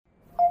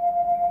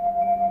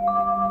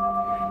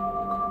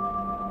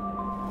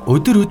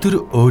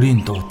Өдөр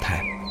өөрийн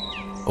дуутай.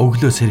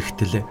 Өглөө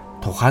сэрэгтэл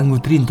тухайн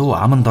өдрийн дуу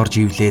аманд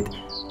орж ивлээд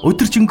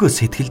өдөржингөө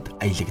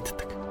сэтгэлд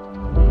аялагддаг.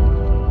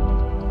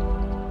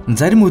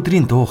 Зарим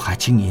өдрийн дуу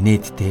хачин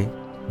инээдтэй,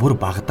 бүр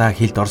багадаа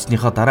хэлд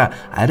орсныхоо дараа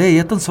арай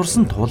ядан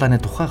сурсан туулааны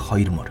тухай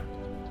хоёр мөр.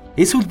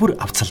 Эсвэл бүр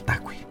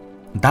авцалдаагүй.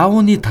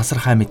 Даавууны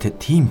тасархай мэт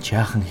тийм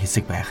жаахан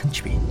хэсэг байх нь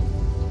ч бий.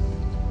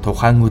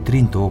 Тухайн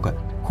өдрийн дууг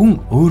хүн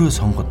өөрөө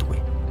сонгодгүй.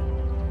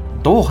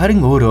 Дуу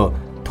харин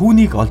өөрөө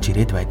түүнийг олж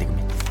ирээд байдаг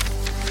мэт.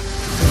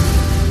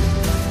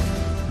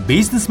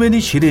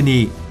 Бизнесмэний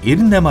ширээний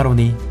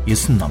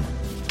 98.9 ном.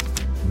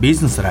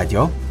 Бизнес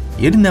радио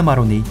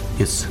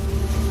 98.9.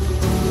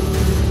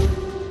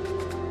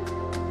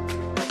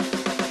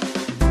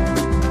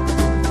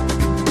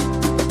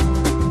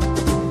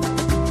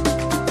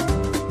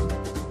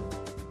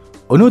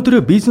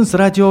 Өнөөдөр Бизнес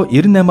радио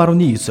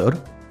 98.9-оор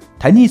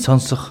таны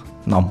сонсох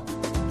ном.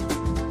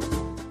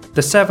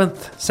 The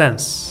Seventh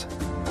Sense.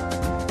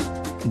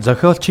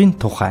 Зохиолчийн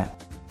тухай.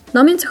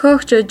 Номын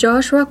зохиогч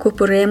Joshua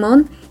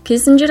Cooper-Raymond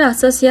Kissinger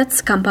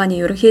Associates компани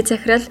ерөнхий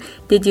захирал,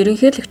 дэд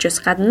ерөнхийлөгчөөс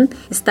гадна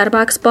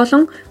Starbucks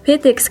болон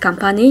FedEx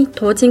компани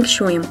тууцын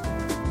гишүүн юм.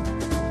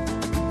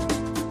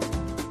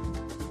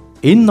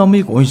 Энэ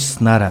номыг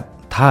уншсанаар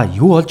та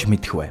юу олж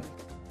мэдэх вэ?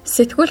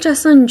 Сэтгүүлч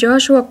асан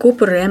Joshua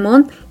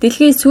Cooper-Raymond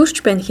дэлхий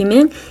сүрч байна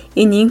хэмээн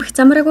энэ ингэх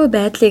замраагүй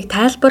байдлыг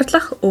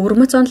тайлбарлах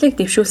өвөрмөц онолыг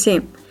дэвшүүлсэн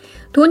юм.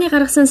 Түүний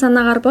гаргасан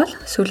санаагаар бол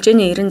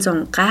сүлжээний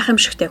 900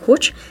 гайхамшигтай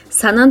хүч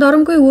санаанд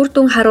оромгүй үр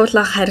дүн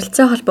харуулах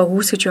харилцаа холбоо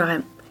үүсгэж байгаа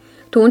юм.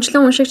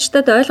 Түүнчлэн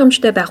уншигчдад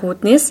ойлгомжтой байх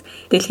үүднээс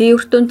дэлхийн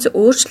ертөнц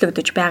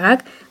өөрчлөгдөж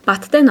байгааг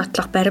баттай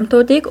нотлох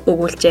баримтуудыг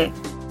өгүүлжээ.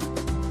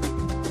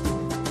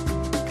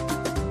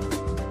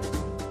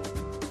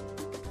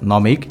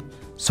 Номыг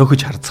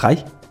сөхөж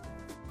харцгаая.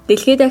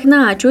 Дэлхийд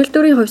дахина аж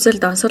үйлдвэрийн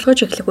хувьсалд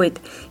онцолгож эхлэх үед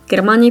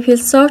Германы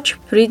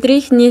философч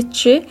Фридрих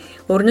Ницше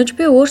өрнөж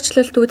буй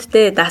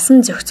өөрчлөлтүүдтэй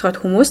дасан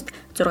зохицоход хүмүүст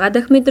 6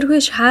 дахь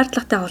мэдрэхүй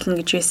шаардлагатай болно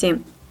гэж хэлсэн юм.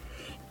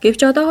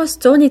 Гэвч одоогоос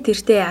 100-ны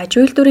тэртээ аж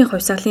үйлдвэрийн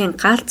хувьсгалын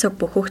галцог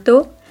бөхөختөө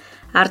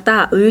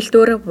ардаа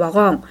үйлдвэр,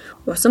 вагон,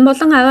 усан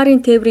болон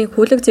агаарын тээврийн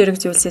хүлэг зэрэг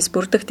зүйлсээс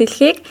бүрдэх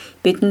дэлхийг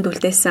бидэнд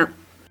үлдээсэн.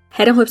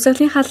 Харин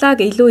хувьсгалын халааг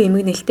илүү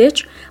эмгэг нэлтэж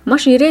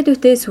маш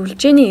ирээдүйтэй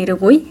сүлжээний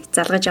эрэг үе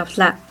залгаж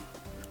авлаа.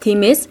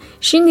 Тиймээс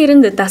шинэ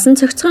нэрэнд дасан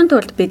цогцохын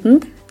тулд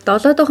бидэнд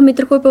 7 дахь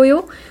мэдрэхүй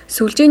буюу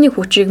сүлжээний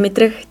хүчийг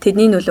мэдрэх,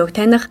 тэдний нөлөөг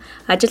таних,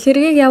 ажил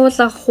хэргийг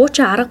явуулах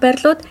хуучин арга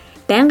барилууд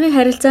байнгын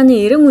харилцааны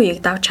эрен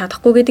үеийг давж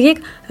чадахгүй гэдгийг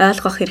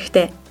ойлгох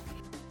хэрэгтэй.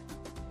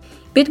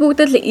 Бид бүгд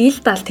л ил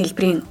далд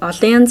хэлбэрийн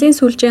олон янзын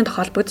сүлжээнд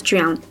холбогдож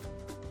байна.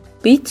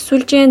 Бид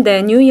сүлжээнд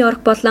Нью-Йорк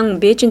болон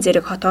Бээжин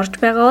зэрэг хот орж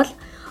байгаа бол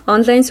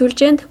онлайн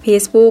сүлжээнд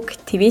Facebook,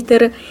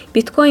 Twitter,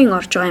 Bitcoin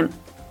орж байгаа юм.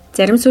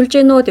 Зарим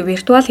сүлжээнүүд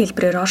виртуал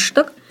хэлбэрээр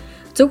оршдог.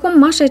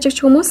 Зөвхөн маш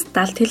ажигч хүмүүс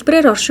далд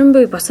хэлбэрээр оршин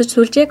буй босож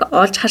сүлжээг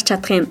олж харж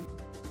чадах юм.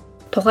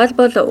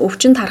 Тухайлбал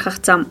өвчнөд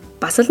харахах зам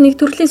бас л нэг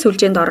төрлийн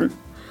сүлжээнд орно.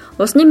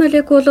 Усны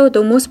молекулууд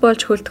өмөөс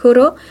болж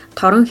хөлтгөөрөө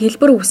торон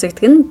хэлбэр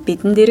үүсгдэг нь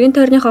бидэнд эргэн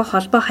тойрныхоо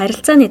холбоо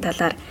харилцааны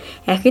талаар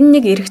ахин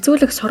нэг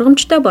эргцүүлэх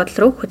сургамжтай бодол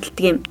руу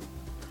хөдөлдөг юм.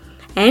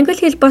 Англи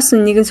хэл бас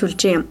нэгэн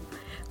сүлжээ юм.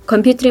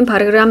 Компьютерийн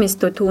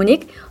программистууд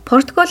түүнийг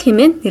протокол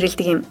хэмээн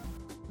нэрлэдэг юм.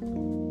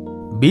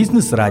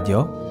 Бизнес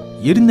радио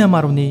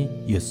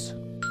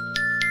 98.9.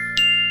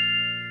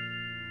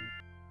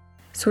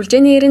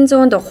 Сүлжээний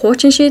 900-д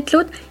хуучин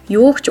шийдлүүд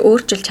юу ч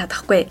өөрчилж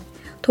чадахгүй.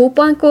 Төв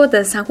банкуд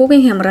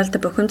санхүүгийн хямралд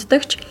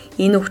бухимддагч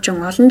энэ өвчин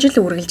олон жил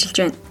үргэлжилж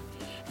байна.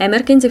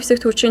 Америкийн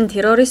зэвсэгт хүчин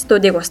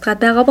террористуудыг устгаад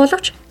байгаа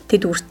боловч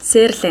тэд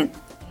үрдсээр л байна.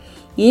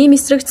 Ийм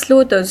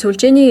эсрэгцлүүд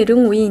сүлжээний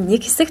 90 үеийн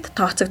нэг хэсэгт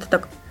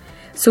тооцогддог.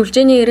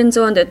 Сүлжээний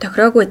 900-д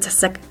тохироогүй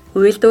засаг,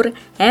 үйлдвэр,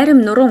 айрам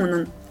нуруу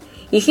унана.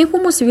 Ихэнх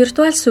хүмүүс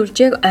виртуал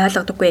сүлжээг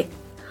ойлгодоггүй.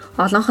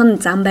 Олонх нь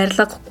зам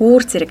барилга,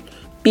 гүүр зэрэг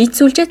бит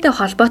сүлжээтэй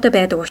холбоотой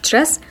байдаг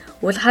учраас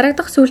үл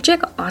харагдах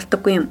сүлжээг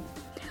олдоггүй юм.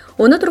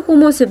 Өнөөдөр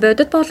хүмүүс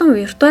бодит болон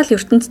виртуал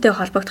ертөнцтэй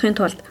холбогдохын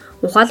тулд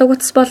ухаалаг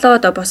утас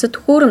болоод бусад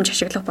төхөөрөмж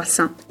ашиглах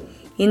болсон.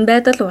 Энэ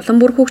байдал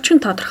улам бүр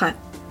хөгжин тодорхой.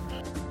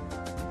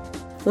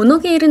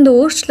 Өнөөгийн 90-д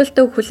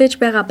өөрчлөлтөд хүлээж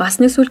байгаа бас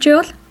нэг сүлжээ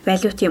бол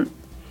валют юм.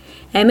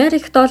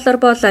 Америк доллар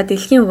бол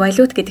дэлхийн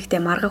валют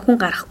гэдэгтээ марга хүн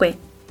гарахгүй.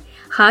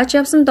 Хааж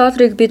явсан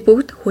долларыг бид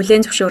бүгд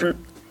хүлээн зөвшөөрнө.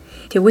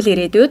 Тэгвэл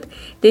ирээдүйд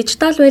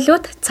дижитал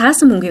валют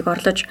цаасан мөнгийг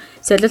орлож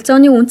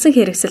солилцооны үндсэн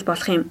хэрэгсэл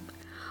болох юм.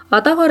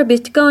 Одоогоор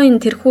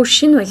биткойн тэрхүү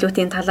шинэ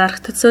валютын талаарх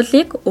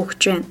төсөөллийг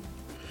өгч байна.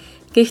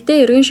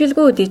 Гэхдээ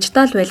ерөнхийдөө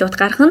дижитал валют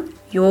гарах нь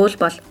юу л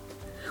бол?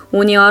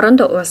 Үүний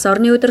оронд улс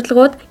орны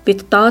удирдлагууд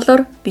бит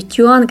доллар, бит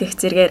юан гэх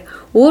зэргээр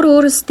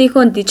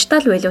өөрсдийнхөө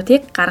дижитал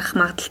валютыг гаргах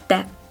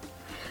магадaltaй.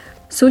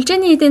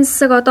 Сүлжээний эдийн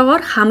засаг одоогоор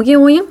хамгийн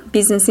уян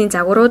бизнесийн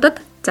загваруудад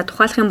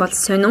тухайлах юм бол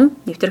сонин,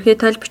 нэвтрэх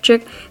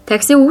толбочиг,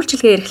 такси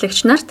үйлчилгээ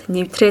эрхлэгч нарт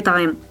нэвтрээд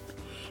байгаа юм.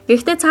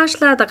 Гэхдээ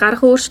цаашлаад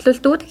гарах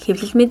өөрчлөлтүүд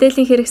хэвлэл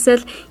мэдээллийн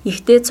хэрэгсэл,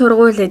 ихтэй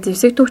сургууль,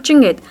 зэвсэг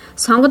төвчингээд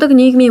сонгодог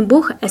нийгмийн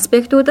бүх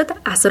аспектуудад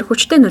асар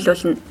хүчтэй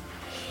нөлөөлнө.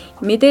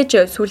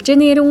 Мэдээж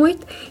сүлжээний 90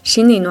 үед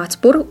шинэ инновац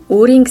бүр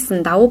өөрийн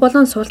гэсэн давуу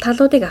болон сул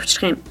талуудыг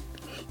авчрах юм.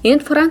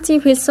 Энд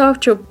Францын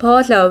философч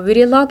Пол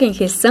Вирилогийн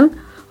хэлсэн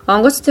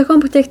онгоц зохион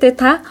бүтээхдээ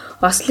та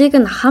ослыг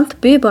нь хамт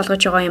бий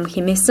болгож байгаа юм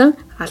хэмээсэн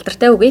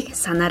алдартай үгийг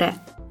санаарай.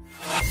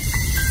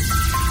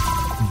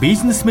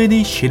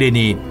 Бизнесмэний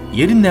ширээний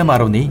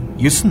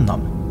 98.9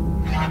 ном.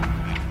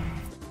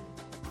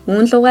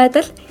 Үүн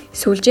лугайдал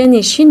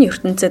сүлжээний шинэ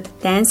ертөнцид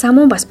дайн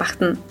самуун бас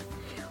багтана.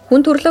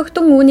 Хүн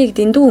төрлөختөн үүнийг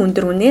дэндүү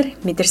өндөр үнээр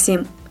мэдэрсэн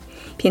юм.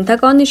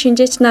 Пентагоны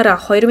шинжээч нар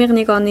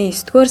 2001 оны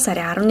 9-р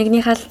сарын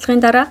 11-ний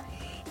халдлагын дараа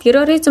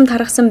терроризм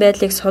тархсан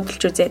байдлыг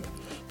судалж үзээд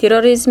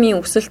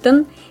терроризмын өсөлт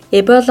нь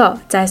Эбола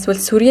за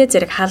эсвэл сүрье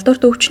зэрэг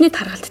халдварт өвчний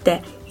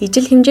тархалттай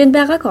ижил хэмжээнд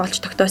байгааг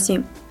олж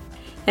тогтоосон юм.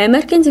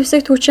 Америкийн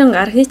зэвсэгт хүчин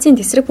гар хийцийн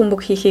тэсрэг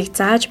бөмбөг хийхийг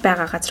зааж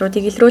байгаа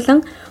газруудыг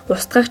илрүүлэн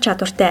устгах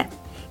чадвартай.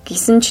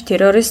 Гэсэн ч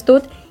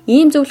террористууд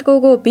ийм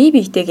зөвлөгөөгөө бие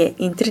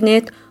биетэйгээ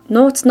интернет,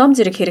 нууц ном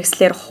зэрэг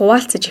хэрэгслээр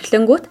хуваалцаж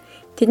эхлэнгүүт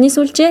тэдний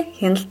сүлжээ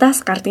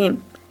хяналтаас гардаг юм.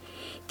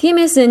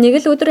 Тиймээс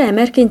нэг л өдөр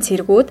Америкийн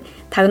цэргүүд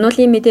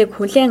тагнуулын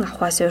мэдээг хүлээн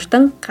авахаас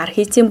урьдан гар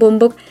хийцийн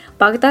бөмбөг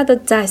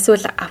Багдадад за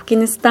эсвэл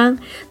Афганистан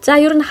за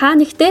ер нь хаа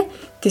нэгтээ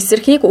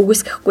тэсрэхийг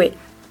үгүйсгэхгүй.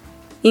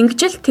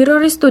 Ингэжл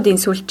террористуудын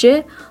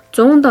сүлжээ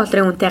 $100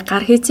 үнэтэй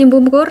гар хийцийн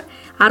бөмбөгөөр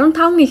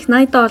 15 их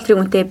 $80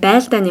 үнэтэй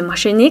байлдааны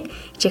машиныг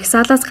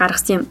жагсаалаас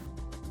гаргасан юм.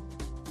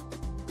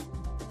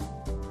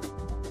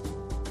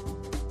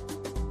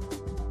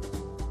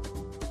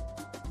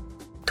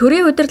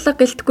 Төрийн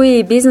удирдлага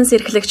гэлтгүй бизнес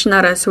эрхлэгч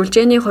нар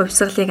сүлжээний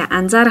хувьсгалыг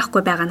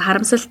анзаарахгүй байгаа нь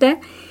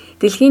харамсалтай.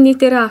 Дэлхийн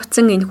нийтээр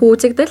авцсан энэхүү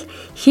үзэгдэл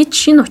хит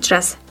шин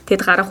учраас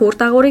тэд гарах үр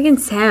дагаврыг нь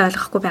сайн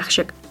ойлгохгүй байх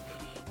шиг.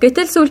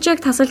 Гэтэл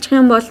сүлжээг тасалчих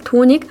юм бол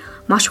түүнийг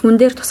маш хүн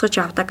дээр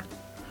тусгаж явдаг.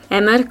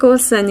 Америк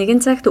улс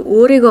нэгэн цагт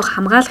өөрийгөө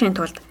хамгаалахын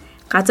тулд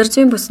газар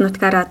зүйн бүс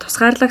нутгаараа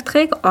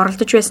тусгаарлагдахыг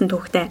оролдож байсан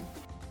түүхтэй.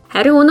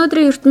 Харин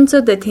өнөөдрийн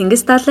ертөнцид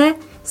тэнгис далай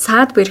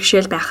саад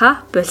бэрхшээл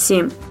байхаа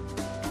болсон юм.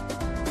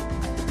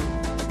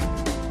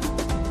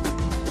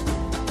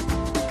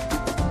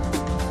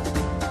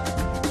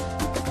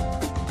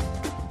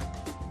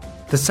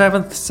 The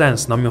Seventh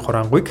Sense номын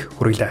хурангуйг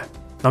хүргэлээ.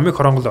 Номыг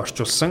хоронгол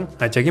орчуулсан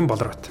Ажагийн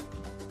Болрот.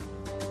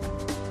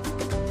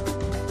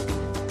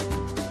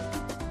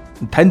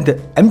 Танд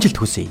амжилт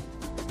хүсье.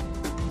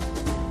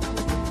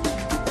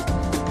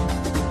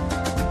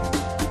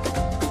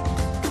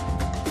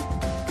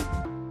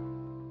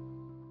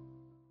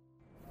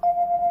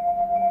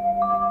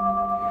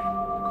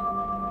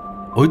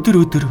 Өдөр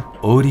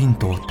өөрийн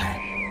дуутай.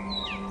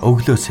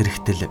 Өглөө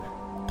сэрэгтэл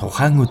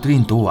тухайн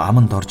өдрийн дуу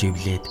аманд орж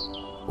ивлээд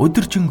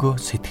өдөржингөө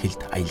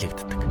сэтгэлд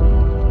аялагддаг.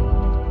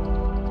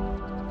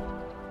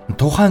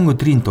 Тухайн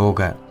өдрийн дууг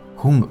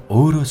хүн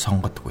өөрөө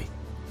сонгодгүй.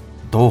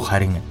 Дуу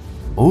харин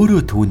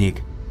өөрөө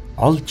түүнийг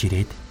олж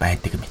ирээд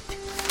байдаг мэт.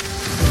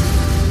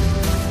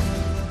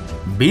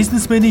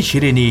 Бизнесмэний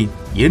ширээний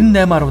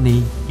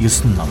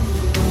 98.9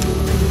 ном.